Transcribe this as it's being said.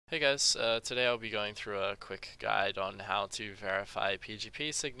Hey guys, today I'll be going through a quick guide on how to verify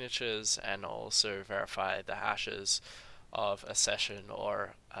PGP signatures and also verify the hashes of a session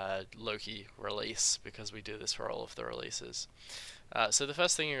or a Loki release, because we do this for all of the releases. So the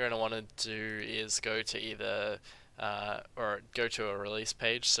first thing you're going to want to do is go to either or go to a release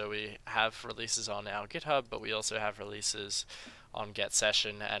page. So we have releases on our GitHub, but we also have releases on Get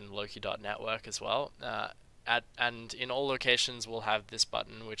Session and Loki.network as well. And in all locations we'll have this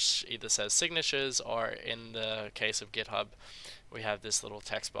button which either says signatures, or in the case of GitHub we have this little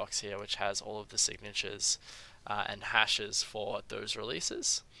text box here which has all of the signatures and hashes for those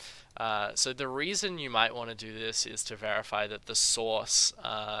releases. So the reason you might want to do this is to verify that the source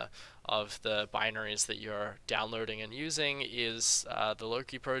of the binaries that you're downloading and using is the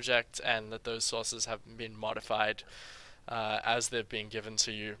Loki project, and that those sources have been modified as they've been given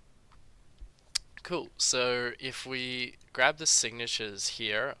to you. Cool, so if we grab the signatures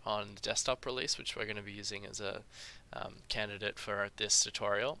here on the desktop release, which we're going to be using as a candidate for this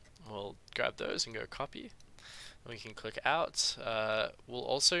tutorial, we'll grab those and go copy. We can click out. We'll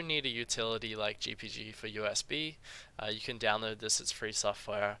also need a utility like GPG for USB. You can download this, it's free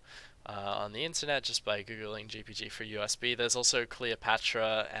software on the internet just by googling GPG for USB. There's also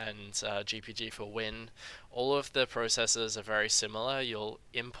Cleopatra and GPG for Win. All of the processes are very similar. You'll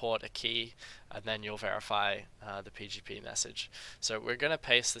import a key and then you'll verify the PGP message. So we're going to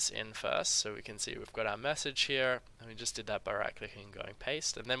paste this in first so we can see we've got our message here, and we just did that by right clicking and going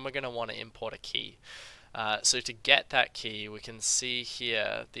paste, and then we're going to want to import a key. So to get that key, we can see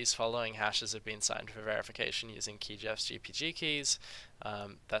here these following hashes have been signed for verification using KeyJeff's GPG keys.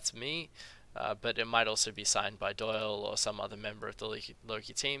 That's me, but it might also be signed by Doyle or some other member of the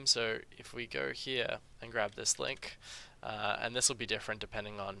Loki team. So if we go here and grab this link, and this will be different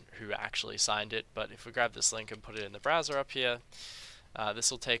depending on who actually signed it, but if we grab this link and put it in the browser up here,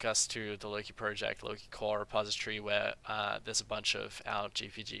 this will take us to the Loki project, Loki core repository, where there's a bunch of our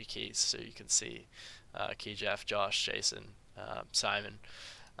GPG keys. So you can see KeyJeff, Josh, Jason, Simon,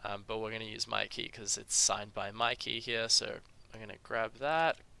 but we're going to use my key because it's signed by my key here. So I'm going to grab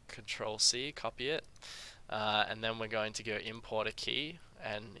that, Control C, copy it, and then we're going to go import a key,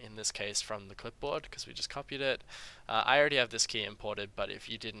 and in this case from the clipboard because we just copied it. I already have this key imported, but if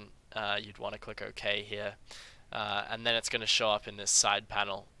you didn't, you'd want to click OK here. And then it's going to show up in this side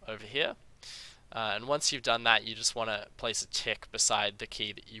panel over here. And once you've done that, you just want to place a tick beside the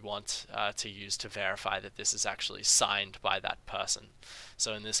key that you want to use to verify that this is actually signed by that person.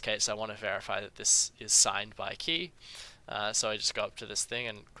 So in this case, I want to verify that this is signed by a key. So I just go up to this thing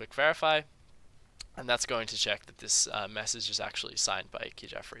and click verify. And that's going to check that this message is actually signed by Key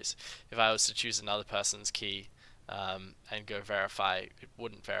Jeffries. If I was to choose another person's key and go verify, it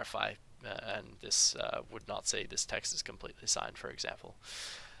wouldn't verify. And this would not say this text is completely signed, for example.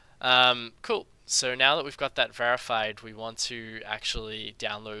 Cool. So now that we've got that verified, we want to actually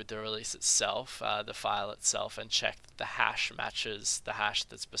download the release itself, the file itself, and check that the hash matches the hash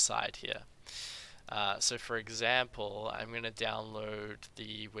that's beside here. So for example, I'm going to download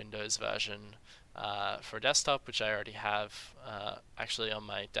the Windows version for desktop, which I already have actually on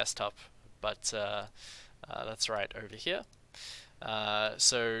my desktop, but that's right over here.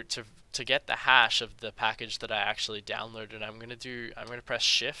 So to get the hash of the package that I actually downloaded, I'm going to press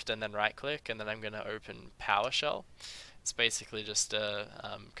Shift and then right click, and then I'm going to open PowerShell. It's basically just a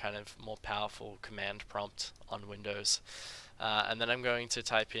kind of more powerful command prompt on Windows. And then I'm going to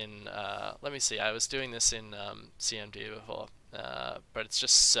type in, let me see, I was doing this in CMD before, but it's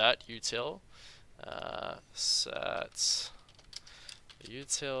just cert util, cert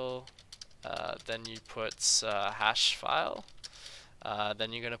util, then you put hash file.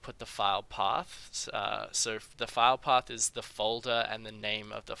 Then you're going to put the file path. So the file path is the folder and the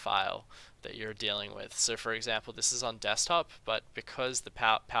name of the file that you're dealing with. So for example, this is on desktop, but because the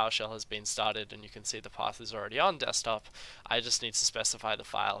PowerShell has been started and you can see the path is already on desktop, I just need to specify the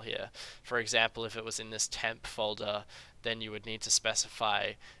file here. For example, if it was in this temp folder, then you would need to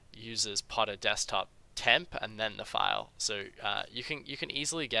specify users Potter desktop temp and then the file. So you can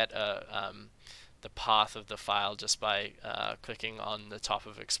easily get the path of the file just by clicking on the top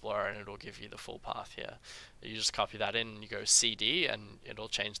of Explorer, and it'll give you the full path here. You just copy that in and you go CD, and it'll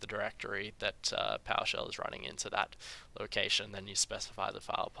change the directory that PowerShell is running into that location. Then you specify the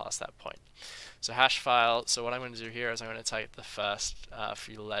file past that point. So hash file, so what I'm going to do here is I'm going to type the first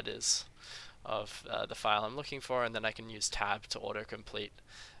few letters of the file I'm looking for, and then I can use tab to autocomplete,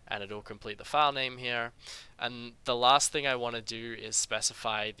 and it'll complete the file name here. And the last thing I want to do is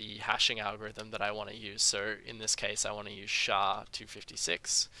specify the hashing algorithm that I want to use. So in this case, I want to use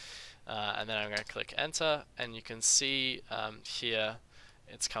SHA-256, and then I'm going to click enter, and you can see here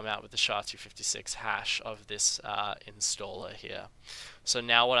it's come out with the SHA-256 hash of this installer here. So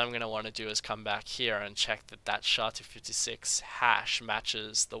now what I'm going to want to do is come back here and check that that SHA-256 hash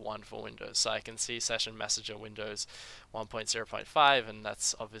matches the one for Windows. So I can see Session Messenger Windows 1.0.5, and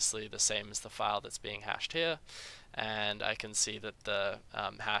that's obviously the same as the file that's being hashed here. And I can see that the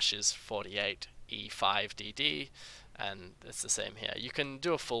hash is 48E5DD, and it's the same here. You can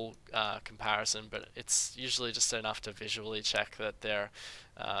do a full comparison, but it's usually just enough to visually check that they're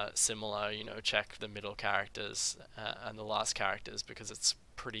similar. You know, check the middle characters and the last characters, because it's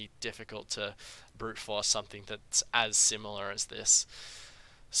pretty difficult to brute force something that's as similar as this.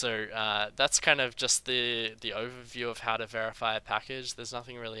 So that's kind of just the overview of how to verify a package. There's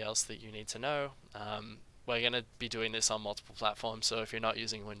nothing really else that you need to know. We're going to be doing this on multiple platforms, so if you're not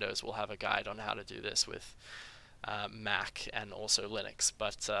using Windows, we'll have a guide on how to do this with Mac and also Linux.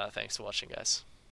 But thanks for watching, guys.